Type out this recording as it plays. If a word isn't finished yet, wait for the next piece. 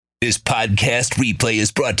This podcast replay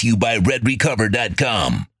is brought to you by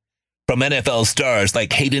RedRecover.com. From NFL stars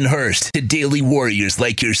like Hayden Hurst to daily warriors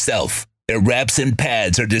like yourself, their wraps and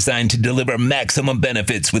pads are designed to deliver maximum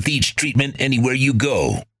benefits with each treatment anywhere you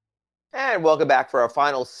go. And welcome back for our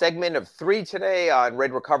final segment of 3 today on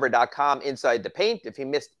RedRecover.com Inside the Paint. If you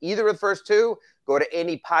missed either of the first two, go to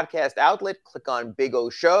any podcast outlet, click on Big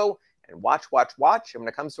O Show, and watch. And when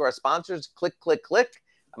it comes to our sponsors, click.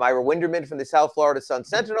 I'm Ira Winderman from the South Florida Sun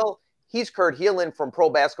Sentinel. He's Kurt Helin from Pro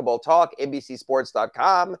Basketball Talk,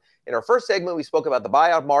 NBCSports.com. In our first segment, we spoke about the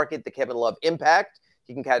buyout market, the Kevin Love impact.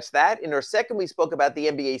 You can catch that. In our second, we spoke about the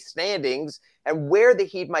NBA standings and where the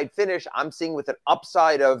Heat might finish. I'm seeing with an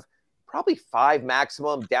upside of probably 5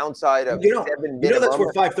 maximum, downside of 7 minimum. That's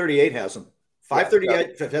where 538 has them.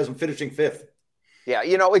 538 has them finishing 5th. Yeah,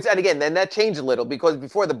 and again, then that changed a little because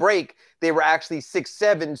before the break, they were actually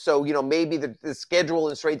 6-7. So, maybe the schedule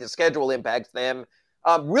and straight to schedule impacts them.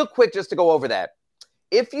 Real quick, just to go over that.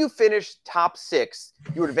 If you finish top 6,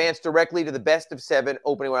 you would advance directly to the best of 7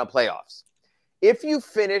 opening round playoffs. If you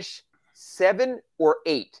finish 7 or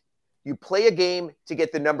 8, you play a game to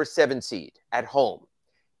get the number 7 seed at home.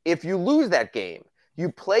 If you lose that game,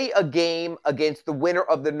 you play a game against the winner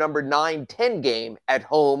of the number 9-10 game at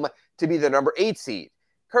home to be the number 8 seed.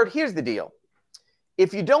 Kurt, here's the deal.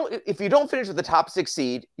 If you don't finish with the top 6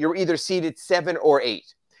 seed, you're either seeded 7 or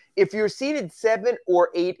 8. If you're seeded 7 or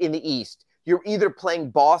 8 in the East, you're either playing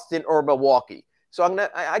Boston or Milwaukee. So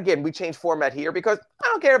we changed format here because I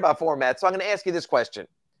don't care about format. So I'm going to ask you this question.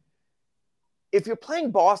 If you're playing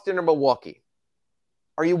Boston or Milwaukee,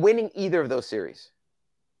 are you winning either of those series?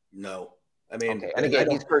 No. I mean, okay. And again,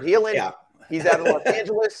 he's Kurt Helin. Yeah. He's out of Los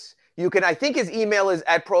Angeles. I think his email is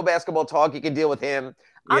at Pro Basketball Talk. You can deal with him.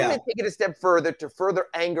 I'm going to take it a step further to further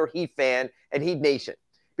anger Heat fan and Heat Nation.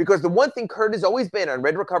 Because the one thing Kurt has always been on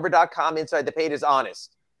RedRecover.com Inside the Paint is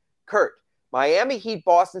honest. Kurt, Miami Heat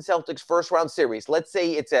Boston Celtics first round series. Let's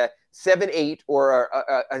say it's a 7-8 or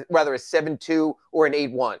rather a 7-2 or an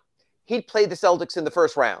 8-1. Heat played the Celtics in the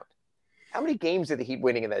first round. How many games are the Heat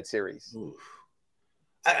winning in that series? Oof.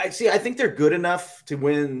 I think they're good enough to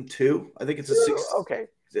win 2. I think it's a 6. Okay.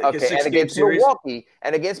 And against Milwaukee,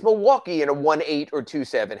 in a 1-8 or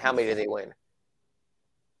 2-7, how many do they win?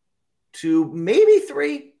 2, maybe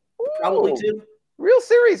 3, probably 2. Real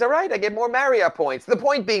series, all right. I get more Marriott points. The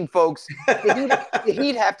point being, folks, the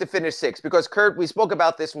Heat have to finish 6 because, Kurt, we spoke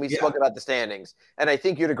about this when we spoke about the standings, and I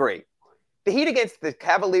think you'd agree. The Heat against the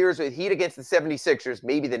Cavaliers or the Heat against the 76ers,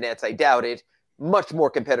 maybe the Nets, I doubt it, much more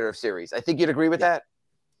competitive series. I think you'd agree with that?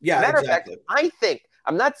 Yeah, Matter exactly. of fact,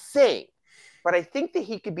 I'm not saying, but I think the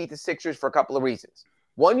Heat could beat the Sixers for a couple of reasons.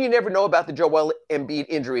 One, you never know about the Joel Embiid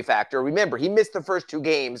injury factor. Remember, he missed the first 2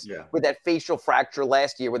 games with that facial fracture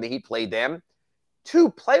last year when the Heat played them. 2,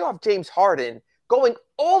 playoff James Harden going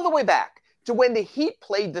all the way back to when the Heat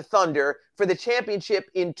played the Thunder for the championship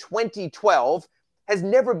in 2012 has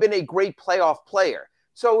never been a great playoff player.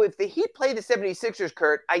 So if the Heat play the 76ers,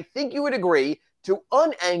 Kurt, I think you would agree to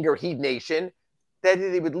unanger Heat Nation that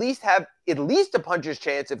they would at least have a puncher's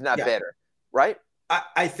chance, if not better, right?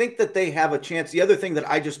 I think that they have a chance. The other thing that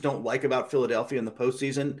I just don't like about Philadelphia in the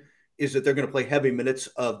postseason is that they're going to play heavy minutes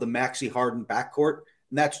of the Maxey Harden backcourt,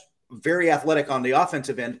 and that's very athletic on the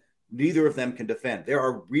offensive end. Neither of them can defend. There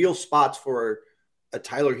are real spots for a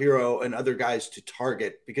Tyler Hero and other guys to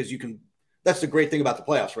target because you can – that's the great thing about the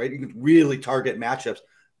playoffs, right? You can really target matchups.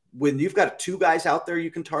 When you've got 2 guys out there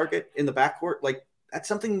you can target in the backcourt, like that's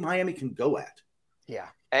something Miami can go at. Yeah.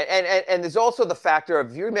 And there's also the factor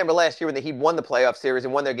of, if you remember last year when the Heat won the playoff series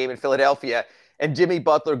and won their game in Philadelphia, and Jimmy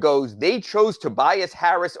Butler goes, they chose Tobias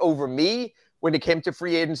Harris over me when it came to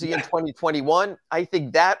free agency in 2021. I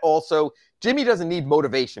think that also, Jimmy doesn't need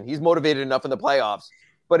motivation. He's motivated enough in the playoffs,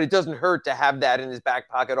 but it doesn't hurt to have that in his back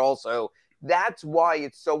pocket also. That's why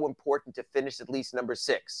it's so important to finish at least number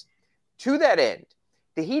 6. To that end,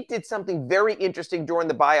 the Heat did something very interesting during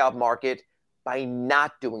the buyout market by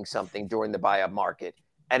not doing something during the buyout market.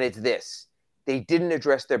 And it's this. They didn't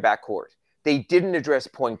address their backcourt. They didn't address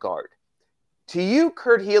point guard. To you,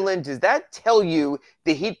 Kurt Helin, does that tell you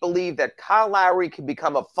the Heat believe that Kyle Lowry can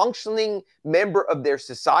become a functioning member of their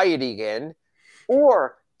society again?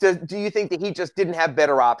 Or do you think the Heat just didn't have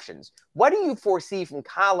better options? What do you foresee from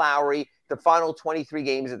Kyle Lowry the final 23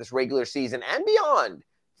 games of this regular season and beyond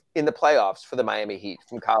in the playoffs for the Miami Heat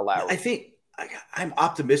from Kyle Lowry? I think I'm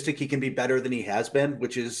optimistic he can be better than he has been,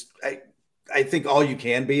 which is I think all you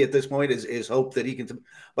can be at this point is hope that he can.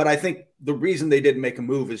 But I think the reason they didn't make a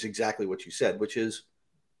move is exactly what you said, which is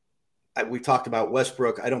we talked about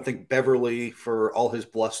Westbrook. I don't think Beverly, for all his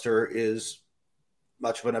bluster, is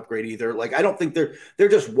much of an upgrade either. Like, I don't think there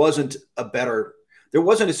just wasn't a better. there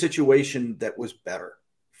wasn't a situation that was better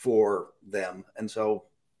for them. And so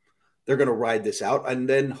they're going to ride this out and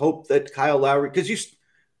then hope that Kyle Lowry, because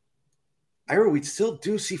Ira, we still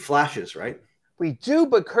do see flashes, right? We do,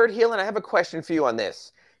 but Kurt Heelan, I have a question for you on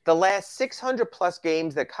this. The last 600-plus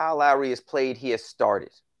games that Kyle Lowry has played, he has started.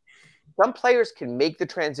 Some players can make the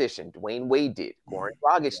transition. Dwayne Wade did. Goran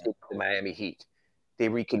Dragic did to the Miami Heat. They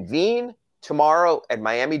reconvene tomorrow at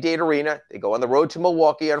Miami-Dade Arena. They go on the road to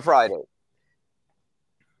Milwaukee on Friday.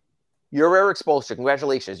 You're Erik Spoelstra.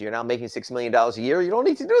 Congratulations. You're now making $6 million a year. You don't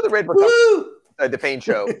need to do the Red Recover, the Pain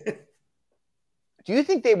Show. Do you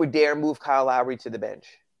think they would dare move Kyle Lowry to the bench?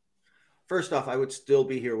 First off, I would still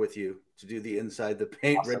be here with you to do the Inside the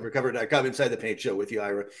Paint, awesome. RedRecover.com Inside the Paint show with you,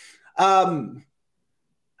 Ira.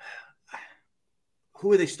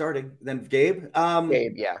 Who are they starting? Then Gabe?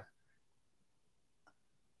 Gabe, yeah.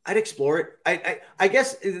 I'd explore it. I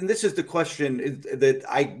guess, and this is the question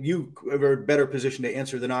that you are in a better position to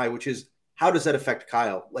answer than I, which is, how does that affect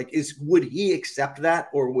Kyle? Like, would he accept that,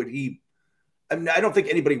 or would he? I mean, I don't think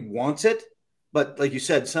anybody wants it, but like you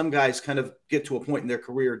said, some guys kind of get to a point in their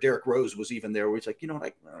career. Derrick Rose was even there where he's like, you know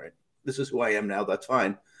what, all right, this is who I am now. That's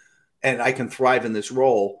fine, and I can thrive in this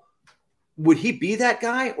role. Would he be that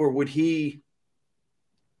guy, or would he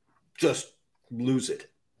just lose it?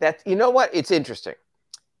 You know what? It's interesting.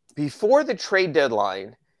 Before the trade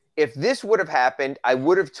deadline, if this would have happened, I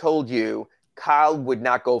would have told you Kyle would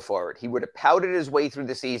not go for it. He would have pouted his way through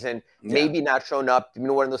the season, maybe not shown up,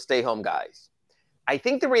 one of those stay-home guys. I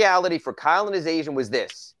think the reality for Kyle and his agent was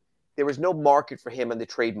this. There was no market for him in the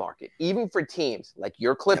trade market. Even for teams like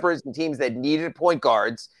your Clippers and teams that needed point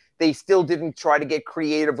guards, they still didn't try to get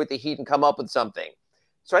creative with the Heat and come up with something.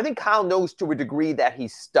 So I think Kyle knows to a degree that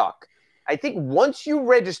he's stuck. I think once you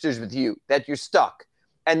registers with you that you're stuck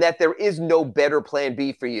and that there is no better plan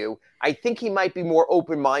B for you, I think he might be more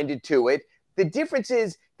open-minded to it. The difference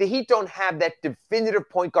is the Heat don't have that definitive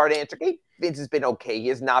point guard answer. Hey, Vince has been okay. He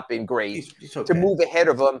has not been great he's okay to move ahead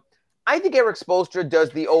of him. I think Erik Spoelstra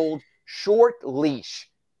does the old short leash.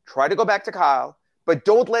 Try to go back to Kyle, but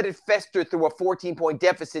don't let it fester through a 14-point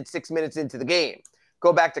deficit 6 minutes into the game.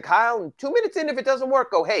 Go back to Kyle, and 2 minutes in, if it doesn't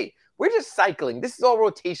work, go, hey, we're just cycling. This is all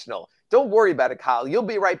rotational. Don't worry about it, Kyle. You'll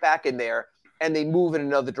be right back in there. And they move in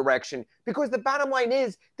another direction. Because the bottom line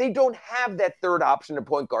is they don't have that third option at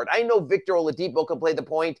point guard. I know Victor Oladipo can play the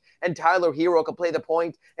point, and Tyler Hero can play the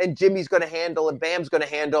point, and Jimmy's going to handle, and Bam's going to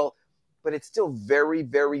handle. But it's still very,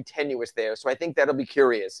 very tenuous there. So I think that'll be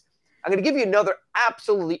curious. I'm going to give you another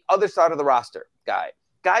absolutely other side of the roster guy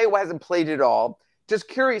who hasn't played it all. Just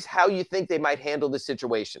curious how you think they might handle this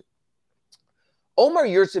situation. Omer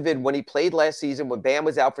Yurtseven, when he played last season, when Bam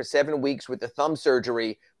was out for 7 weeks with the thumb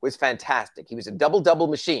surgery, was fantastic. He was a double-double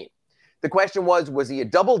machine. The question was he a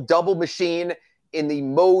double-double machine in the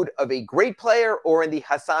mode of a great player or in the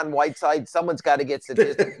Hassan Whiteside, someone's got to get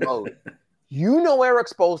statistics mode? You know Erik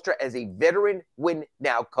Spoelstra as a veteran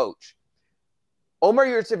win-now coach. Omer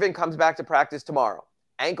Yurtseven comes back to practice tomorrow.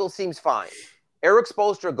 Ankle seems fine. Erik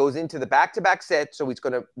Spoelstra goes into the back-to-back set, so he's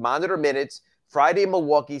going to monitor minutes, Friday in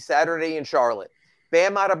Milwaukee, Saturday in Charlotte.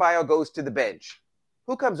 Bam Adebayo goes to the bench.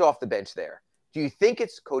 Who comes off the bench there? Do you think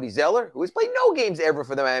it's Cody Zeller, who has played no games ever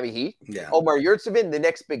for the Miami Heat? Yeah. Omer Yurtseven, the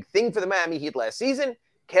next big thing for the Miami Heat last season.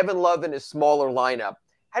 Kevin Love in his smaller lineup.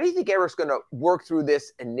 How do you think Eric's going to work through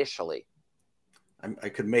this initially? I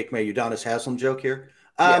could make my Udonis Haslem joke here.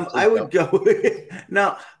 Yeah, I would go.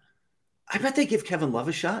 No, I bet they give Kevin Love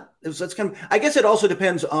a shot. That's kind of. I guess it also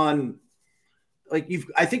depends on, like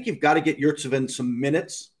I think you've got to get Yurtseven some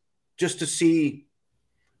minutes just to see.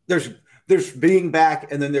 There's being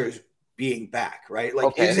back, and then there's being back, right? Like,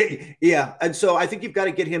 okay. Yeah. And so I think you've got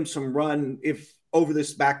to get him some run if over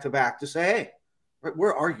this back-to-back to say, hey,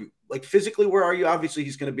 where are you? Like, physically, where are you? Obviously,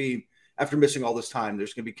 he's going to be, after missing all this time,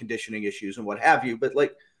 there's going to be conditioning issues and what have you. But,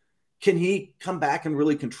 like, can he come back and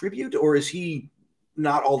really contribute, or is he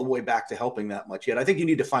not all the way back to helping that much yet? I think you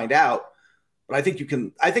need to find out. But I think you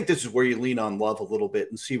can. I think this is where you lean on Love a little bit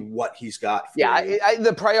and see what he's got.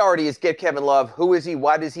 The priority is get Kevin Love. Who is he?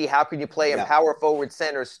 What is he? How can you play him? Power forward,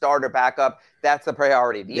 center, starter, backup. That's the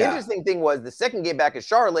priority. The interesting thing was the second game back in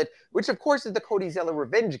Charlotte, which of course is the Cody Zeller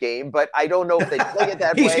revenge game, but I don't know if they play it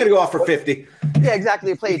that way. He's going to go off for 50. Yeah,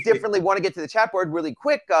 exactly. They play it differently. Want to get to the chat board really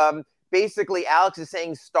quick. Basically, Alex is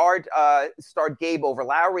saying start Gabe over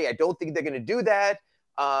Lowry. I don't think they're going to do that.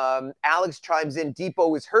 Alex chimes in,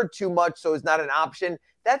 Depot is hurt too much, so it's not an option.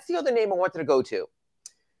 That's the other name I wanted to go to.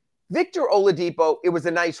 Victor Oladipo, it was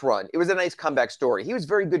a nice run. It was a nice comeback story. He was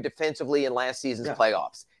very good defensively in last season's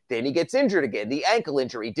playoffs. Then he gets injured again, the ankle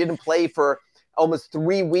injury. Didn't play for almost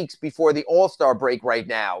 3 weeks before the All-Star break right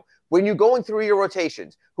now. when you're going through your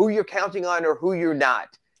rotations, who you're counting on or who you're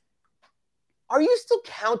not, are you still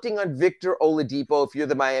counting on Victor Oladipo if you're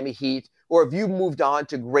the Miami Heat, or have you moved on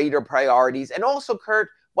to greater priorities? And also, Kurt,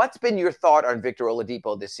 what's been your thought on Victor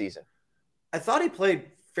Oladipo this season? I thought he played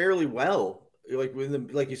fairly well,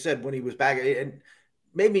 like you said, when he was back, and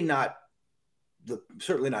maybe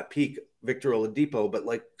certainly not peak Victor Oladipo, but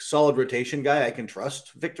like solid rotation guy. I can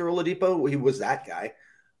trust Victor Oladipo. He was that guy.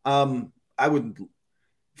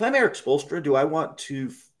 If I'm Eric Spoelstra, do I want to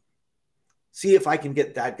see if I can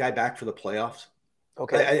get that guy back for the playoffs?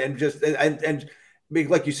 Okay. And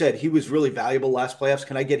like you said, he was really valuable last playoffs.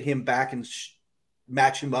 Can I get him back and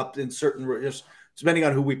match him up in certain, just depending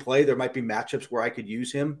on who we play, there might be matchups where I could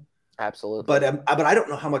use him. Absolutely. But I don't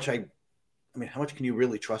know how much how much can you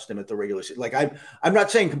really trust him at the regular season? Like I'm not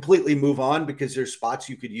saying completely move on, because there's spots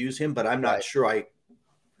you could use him, but I'm not sure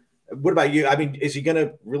what about you? I mean, is he going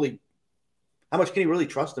to really, how much can you really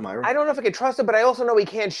trust him, Ira? I don't know if I can trust him, but I also know he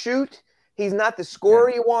can't shoot. He's not the scorer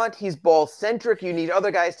you want. He's ball-centric. You need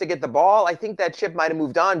other guys to get the ball. I think that ship might have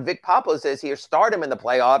moved on. Vic Pablo says here, start him in the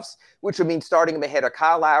playoffs, which would mean starting him ahead of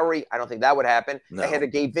Kyle Lowry. I don't think that would happen. No. Ahead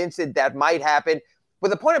of Gabe Vincent, that might happen. But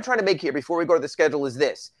the point I'm trying to make here before we go to the schedule is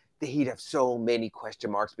this. The Heat have so many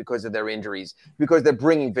question marks because of their injuries, because they're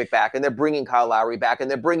bringing Vic back, and they're bringing Kyle Lowry back, and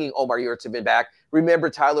they're bringing Omar Yurtseven back.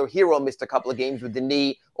 Remember, Tyler Hero missed a couple of games with the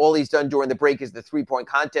knee. All he's done during the break is the three-point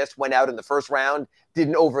contest, went out in the first round,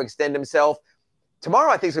 didn't overextend himself.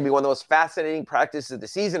 Tomorrow, I think, is going to be one of the most fascinating practices of the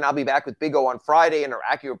season. I'll be back with Big O on Friday in our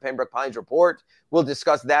Acura Pembroke Pines report. We'll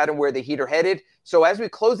discuss that and where the Heat are headed. So as we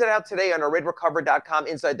close it out today on our RedRecover.com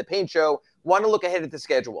Inside the Paint show, want to look ahead at the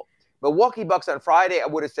schedule. Milwaukee Bucks on Friday, I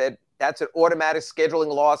would have said that's an automatic scheduling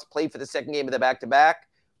loss, play for the second game of the back-to-back.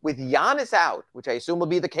 With Giannis out, which I assume will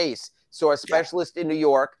be the case, so a specialist in New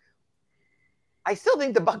York, I still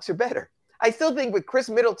think the Bucks are better. I still think with Chris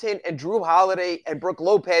Middleton and Drew Holiday and Brook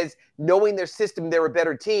Lopez knowing their system, they're a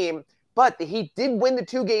better team. But the Heat did win the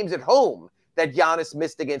 2 games at home that Giannis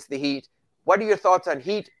missed against the Heat. What are your thoughts on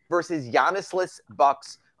Heat versus Giannisless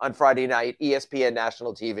Bucks on Friday night, ESPN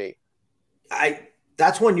National TV?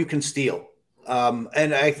 That's one you can steal.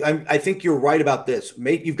 And I think you're right about this.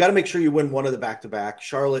 You've got to make sure you win one of the back-to-back.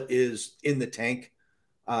 Charlotte is in the tank.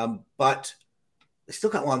 But they still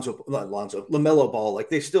got LaMelo Ball. Like,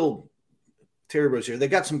 they still – Terry Rozier. They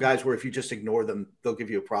got some guys where if you just ignore them, they'll give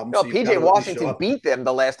you a problem. No, so PJ Washington beat them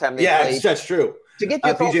the last time they played. Yeah, that's true. To get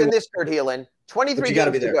your thoughts on this, Kurt Heelan, 23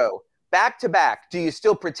 games to go. Back-to-back, do you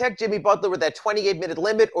still protect Jimmy Butler with that 28-minute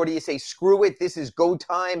limit, or do you say, screw it, this is go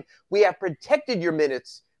time? We have protected your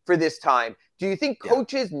minutes for this time. Do you think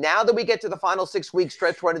coaches, now that we get to the final 6-week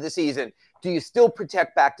stretch run of the season, do you still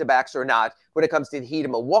protect back-to-backs or not when it comes to the Heat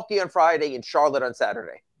of Milwaukee on Friday and Charlotte on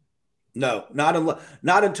Saturday? No, not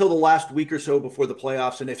until the last week or so before the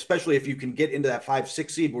playoffs, and especially if you can get into that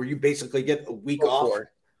 5-6 seed where you basically get a week off.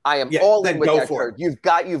 I am all in with that, Kurt. You've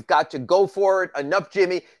got to go for it. Enough,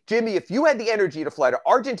 Jimmy. Jimmy, if you had the energy to fly to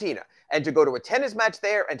Argentina and to go to a tennis match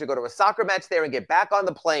there and to go to a soccer match there and get back on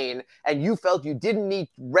the plane, and you felt you didn't need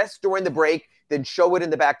rest during the break, then show it in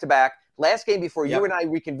the back-to-back. Last game before you and I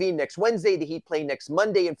reconvene next Wednesday, the Heat play next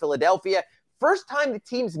Monday in Philadelphia. First time the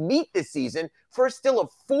teams meet this season for still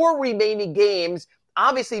of 4 remaining games.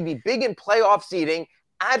 Obviously, be big in playoff seeding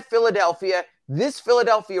at Philadelphia. This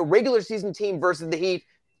Philadelphia regular season team versus the Heat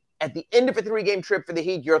at the end of a 3-game trip for the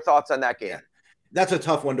Heat. Your thoughts on that game? That's a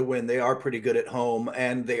tough one to win. They are pretty good at home,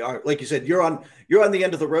 and they are, like you said, you're on the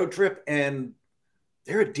end of the road trip, and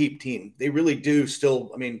they're a deep team. They really do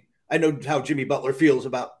still. I mean, I know how Jimmy Butler feels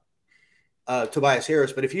about Tobias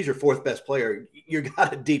Harris, but if he's your 4th best player, you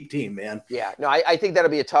got a deep team, man. Yeah, no, I think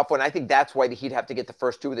that'll be a tough one. I think that's why the Heat have to get the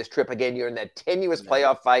first 2 of this trip. Again, you're in that tenuous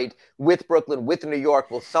playoff fight with Brooklyn, with New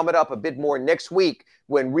York. We'll sum it up a bit more next week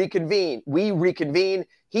when we reconvene.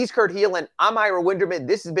 He's Kurt Heelan. I'm Ira Winderman.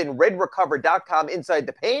 This has been RedRecover.com Inside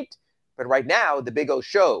the Paint. But right now, the Big O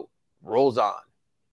Show rolls on.